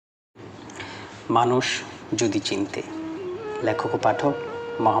মানুষ যদি চিনতে, লেখক ও পাঠক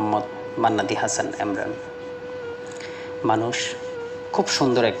মোহাম্মদ মান্নাদি হাসান এমরান। মানুষ খুব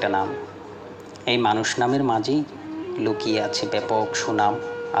সুন্দর একটা নাম। এই মানুষ নামের মাঝেই লুকিয়ে আছে ব্যাপক সুনাম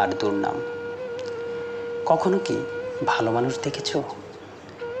আর দুর্নাম। কখনো কি ভালো মানুষ দেখেছ,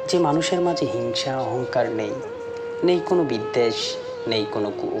 যে মানুষের মাঝে হিংসা অহংকার নেই, নেই কোনো বিদ্বেষ, নেই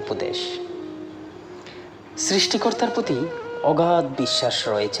কোনো উপদেশ। সৃষ্টিকর্তার প্রতি অগাধ বিশ্বাস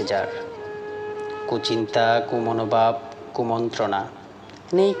রয়েছে যার, কুচিন্তা কুমনোভাব কুমন্ত্রণা,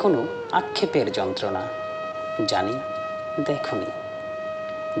 নেই কোনো আক্ষেপের যন্ত্রণা। জানি দেখনি,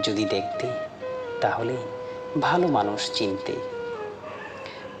 যদি দেখতে তাহলে ভালো মানুষ চিনতে।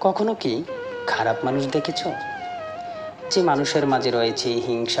 কখনো কি খারাপ মানুষ দেখেছ, যে মানুষের মাঝে রয়েছে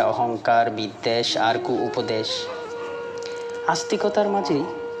হিংসা অহংকার বিদ্বেষ আর উপদেশ। আস্তিকতার মাঝে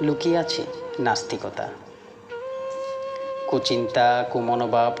লুকিয়ে আছে নাস্তিকতা, কুচিন্তা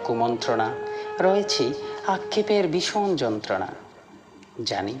কুমনোভাব কুমন্ত্রণা, রয়েছে আক্ষেপের ভীষণ যন্ত্রণা।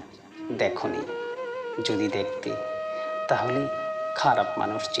 জানি দেখনি, যদি দেখতে তাহলে খারাপ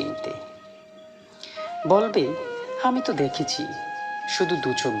মানুষ চিনতে। বলবে আমি তো দেখেছি, শুধু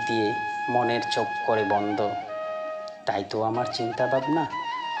দু চোখ দিয়ে মনের চোখ করে বন্ধ, তাই তো আমার চিন্তা ভাবনা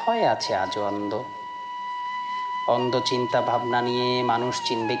হয়ে আছে আজও অন্ধ। অন্ধ চিন্তা ভাবনা নিয়ে মানুষ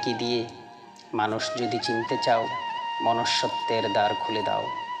চিনবে কি দিয়ে? মানুষ যদি চিনতে চাও, মনুষ্যত্বের দ্বার খুলে দাও।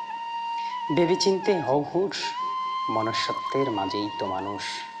 ভেবে চিনতে হও হুঁশ, মনুষ্যত্বের মাঝেই তো মানুষ।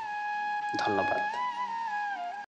 ধন্যবাদ।